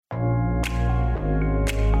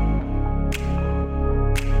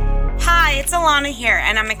it's Alana here,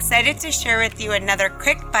 and I'm excited to share with you another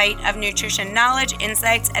quick bite of nutrition knowledge,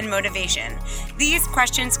 insights, and motivation. These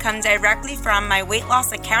questions come directly from my weight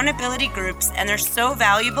loss accountability groups, and they're so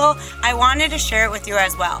valuable, I wanted to share it with you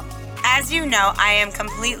as well. As you know, I am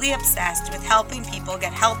completely obsessed with helping people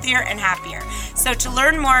get healthier and happier. So to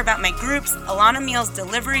learn more about my groups, Alana Meals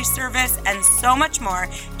delivery service, and so much more,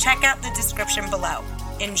 check out the description below.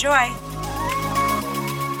 Enjoy!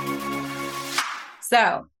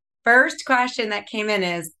 So, first question that came in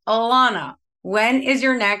is, Alana, when is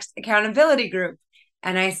your next accountability group?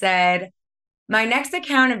 And I said, my next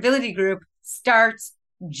accountability group starts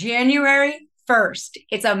January 1st.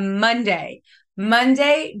 It's a Monday.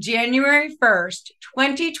 Monday, January 1st,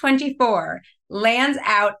 2024 lands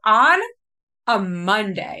out on a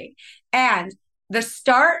Monday. And the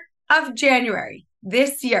start of January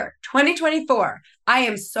this year, 2024, I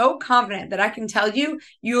am so confident that I can tell you,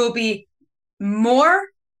 you will be more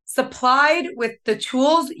supplied with the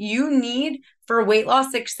tools you need for weight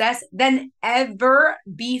loss success than ever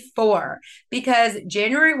before, because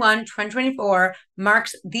January 1, 2024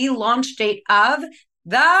 marks the launch date of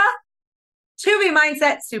the To Be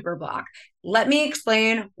Mindset Superblock. Let me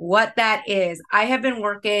explain what that is. I have been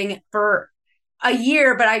working for a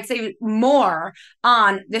year, but I'd say more,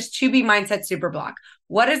 on this To Be Mindset Superblock.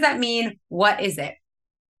 What does that mean? What is it?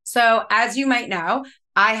 So as you might know,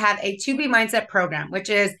 I have a To Be Mindset program, which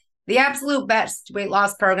is the absolute best weight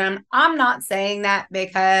loss program. I'm not saying that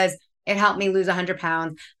because it helped me lose 100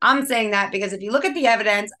 pounds. I'm saying that because if you look at the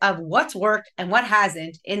evidence of what's worked and what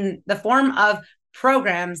hasn't in the form of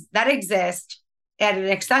programs that exist at an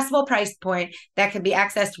accessible price point that can be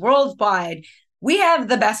accessed worldwide, we have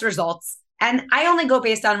the best results. And I only go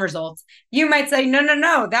based on results. You might say,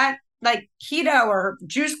 no, that like keto or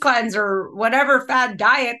juice cleanse or whatever fad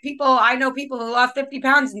diet, I know people who lost 50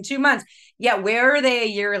 pounds in 2 months. Yet where are they a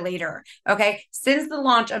year later? Okay. Since the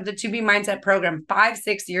launch of the To Be Mindset program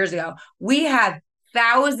 5-6 years ago, we have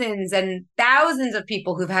thousands and thousands of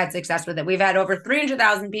people who've had success with it. We've had over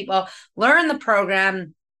 300,000 people learn the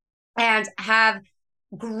program and have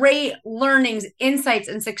great learnings, insights,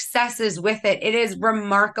 and successes with it. It is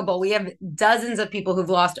remarkable. We have dozens of people who've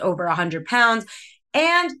lost over 100 pounds.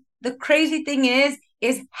 And the crazy thing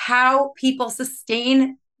is how people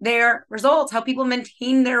sustain their results, how people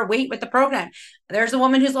maintain their weight with the program. There's a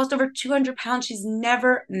woman who's lost over 200 pounds. She's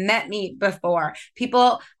never met me before.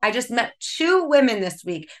 I just met 2 women this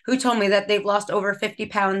week who told me that they've lost over 50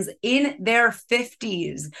 pounds in their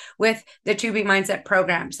 50s with the To Be Mindset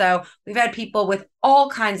program. So we've had people with all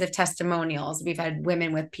kinds of testimonials. We've had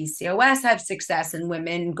women with PCOS have success, and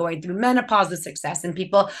women going through menopause with success, and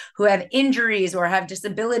people who have injuries or have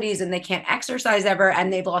disabilities and they can't exercise ever,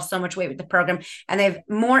 and they've lost so much weight with the program. And they've,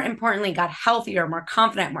 more importantly, got healthier, more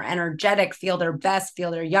confident, more energetic, feel their best,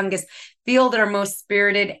 feel their youngest, feel their most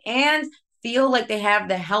spirited, and feel like they have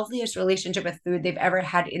the healthiest relationship with food they've ever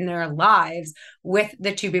had in their lives with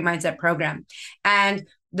the To Be Mindset program. And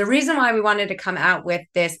the reason why we wanted to come out with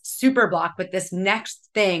this super block, with this next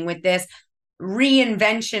thing, with this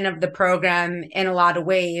reinvention of the program in a lot of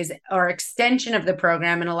ways, or extension of the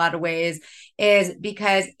program in a lot of ways, is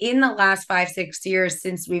because in the last 5-6 years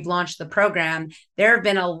since we've launched the program, there have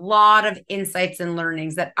been a lot of insights and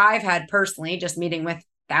learnings that I've had personally, just meeting with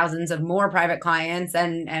thousands of more private clients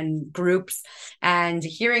and groups, and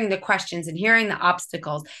hearing the questions and hearing the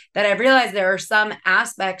obstacles, that I've realized there are some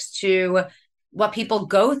aspects to what people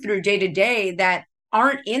go through day to day that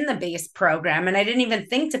aren't in the base program. And I didn't even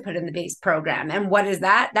think to put in the base program. And what is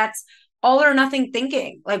that? That's all or nothing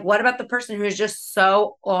thinking. Like, what about the person who is just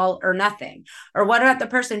so all or nothing? Or what about the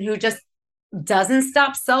person who just doesn't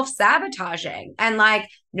stop self-sabotaging? And like,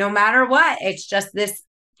 no matter what, it's just this,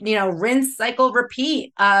 rinse, cycle,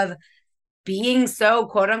 repeat of being so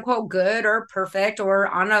quote unquote good or perfect or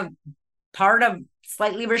on a part of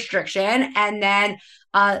slightly restriction, and then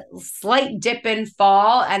a slight dip and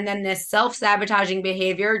fall, and then this self-sabotaging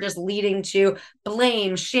behavior just leading to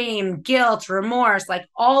blame, shame, guilt, remorse, like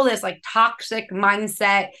all this like toxic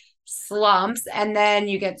mindset slumps. And then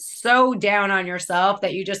you get so down on yourself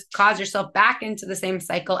that you just cause yourself back into the same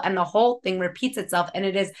cycle, and the whole thing repeats itself. And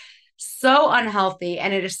it is so unhealthy,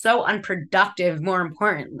 and it is so unproductive, more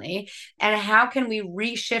importantly. And how can we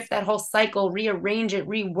reshift that whole cycle, rearrange it,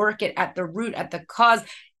 rework it at the root, at the cause,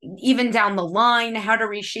 even down the line, how to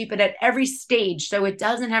reshape it at every stage so it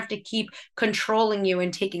doesn't have to keep controlling you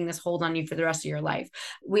and taking this hold on you for the rest of your life.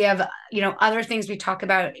 We have, other things we talk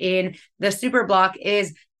about in the super block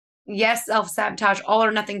is, yes, self-sabotage, all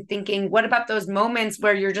or nothing thinking. What about those moments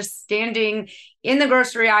where you're just standing in the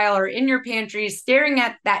grocery aisle or in your pantry, staring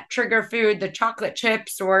at that trigger food, the chocolate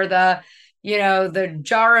chips or the the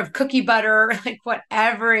jar of cookie butter, like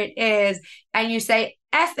whatever it is, and you say,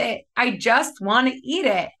 F it, I just want to eat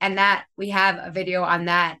it. And that we have a video on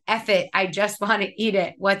that. F it, I just want to eat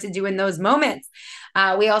it. What to do in those moments.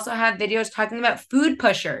 We also have videos talking about food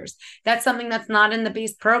pushers. That's something that's not in the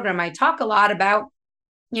base program. I talk a lot about,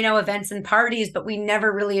 events and parties, but we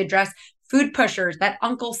never really address food pushers, that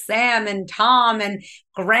Uncle Sam and Tom and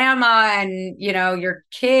grandma and, your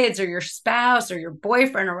kids or your spouse or your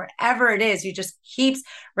boyfriend or whatever it is, who just keeps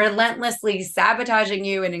relentlessly sabotaging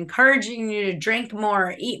you and encouraging you to drink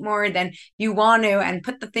more, eat more than you want to, and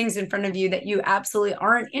put the things in front of you that you absolutely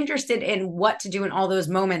aren't interested in what to do in all those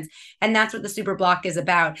moments. And that's what the super block is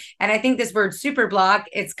about. And I think this word super block,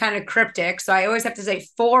 it's kind of cryptic. So I always have to say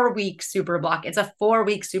 4-week super block. It's a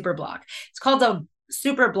 4-week super block. It's called a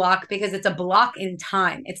super block because it's a block in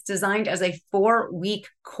time. It's designed as a 4-week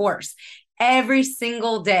course. Every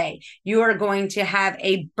single day, you are going to have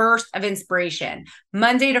a burst of inspiration.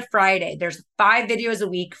 Monday to Friday, there's 5 videos a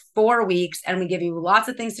week, 4 weeks, and we give you lots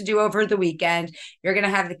of things to do over the weekend. You're going to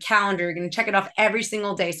have the calendar. You're going to check it off every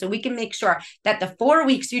single day so we can make sure that the 4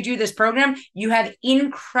 weeks you do this program, you have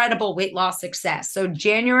incredible weight loss success. So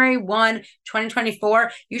January 1, 2024,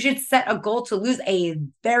 you should set a goal to lose a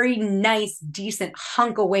very nice, decent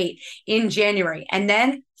hunk of weight in January. And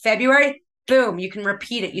then February, boom, you can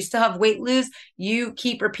repeat it. You still have weight lose. You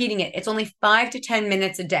keep repeating it. It's only 5 to 10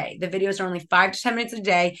 minutes a day. The videos are only 5 to 10 minutes a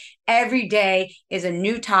day. Every day is a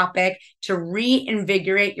new topic to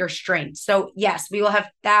reinvigorate your strength. So yes, we will have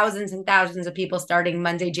thousands and thousands of people starting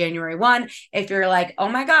Monday, January 1. If you're like, oh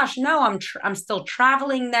my gosh, no, I'm still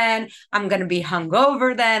traveling then. I'm going to be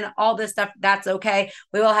hungover then. All this stuff, that's okay.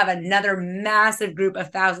 We will have another massive group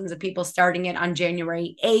of thousands of people starting it on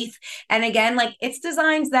January 8th. And again, it's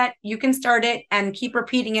designed that you can start it and keep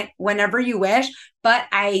repeating it whenever you wish. But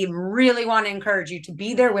I really want to encourage you to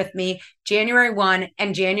be there with me January 1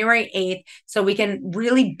 and January 8th so we can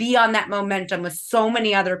really be on that momentum with so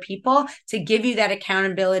many other people to give you that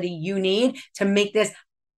accountability you need to make this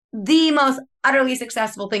the most utterly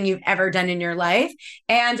successful thing you've ever done in your life.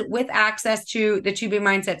 And with access to the 2B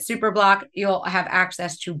Mindset Super Block, you'll have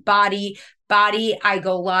access to Body. I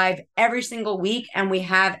go live every single week, and we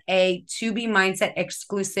have a 2B Mindset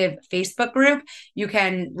exclusive Facebook group. You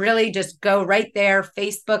can really just go right there,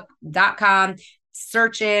 facebook.com,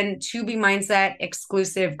 search in 2B Mindset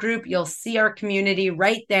exclusive group. You'll see our community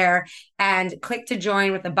right there and click to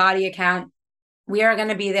join with a Body account. We are going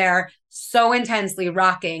to be there so intensely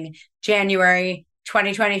rocking January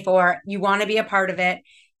 2024. You want to be a part of it.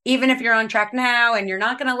 Even if you're on track now and you're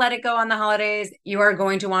not going to let it go on the holidays, you are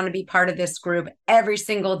going to want to be part of this group every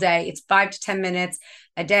single day. It's 5 to 10 minutes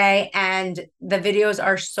a day. And the videos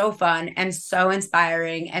are so fun and so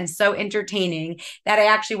inspiring and so entertaining that I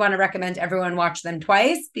actually want to recommend everyone watch them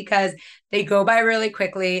twice because they go by really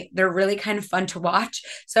quickly. They're really kind of fun to watch.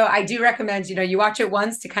 So I do recommend, you watch it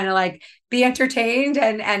once to kind of be entertained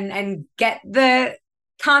and get the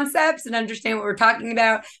concepts and understand what we're talking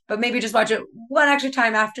about, but maybe just watch it one extra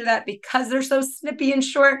time after that because they're so snippy and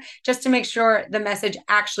short, just to make sure the message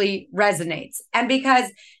actually resonates. And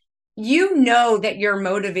because that you're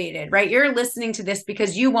motivated, right? You're listening to this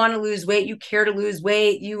because you want to lose weight, you care to lose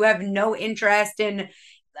weight, you have no interest in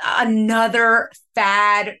another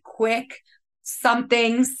fad, quick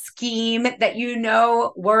something scheme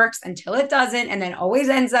that works until it doesn't, and then always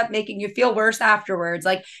ends up making you feel worse afterwards.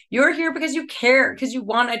 You're here because you care, because you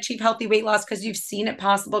want to achieve healthy weight loss, because you've seen it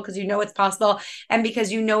possible, because it's possible, and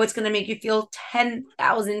because it's going to make you feel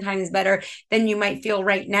 10,000 times better than you might feel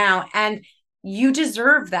right now. And you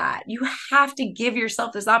deserve that. You have to give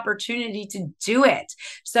yourself this opportunity to do it.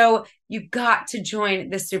 So you got to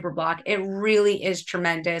join the Super Block. It really is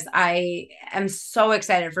tremendous. I am so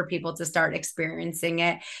excited for people to start experiencing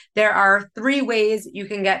it. There are 3 ways you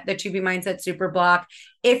can get the 2B Mindset Super Block.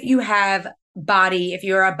 If you have Body, if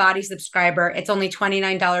you're a Body subscriber, it's only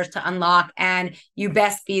 $29 to unlock, and you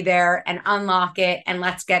best be there and unlock it, and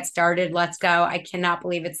let's get started. Let's go. I cannot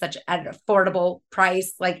believe it's such an affordable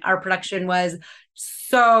price. Our production was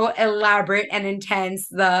so elaborate and intense,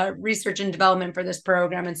 the research and development for this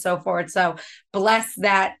program and so forth. So bless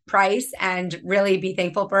that price and really be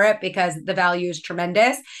thankful for it because the value is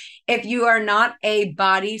tremendous. If you are not a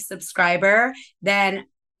Body subscriber, then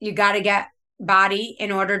you got to get Body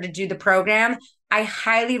in order to do the program. I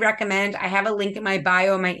highly recommend. I have a link in my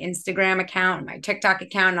bio, my Instagram account, my TikTok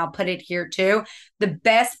account, and I'll put it here too. The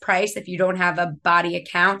best price if you don't have a Body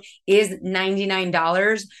account is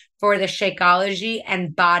 $99 for the Shakeology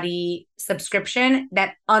and Body subscription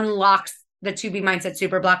that unlocks the 2B Mindset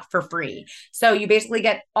Super Block for free. So you basically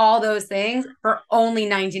get all those things for only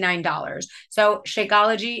 $99. So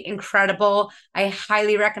Shakeology, incredible. I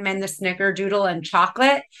highly recommend the Snickerdoodle and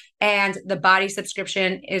chocolate. And the body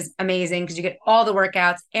subscription is amazing because you get all the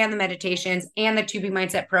workouts and the meditations and the 2B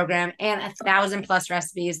Mindset program and 1,000+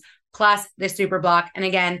 recipes plus the super block. And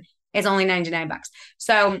again, it's only $99.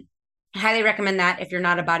 So highly recommend that if you're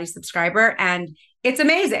not a body subscriber, and it's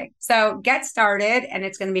amazing. So get started and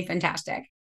it's going to be fantastic.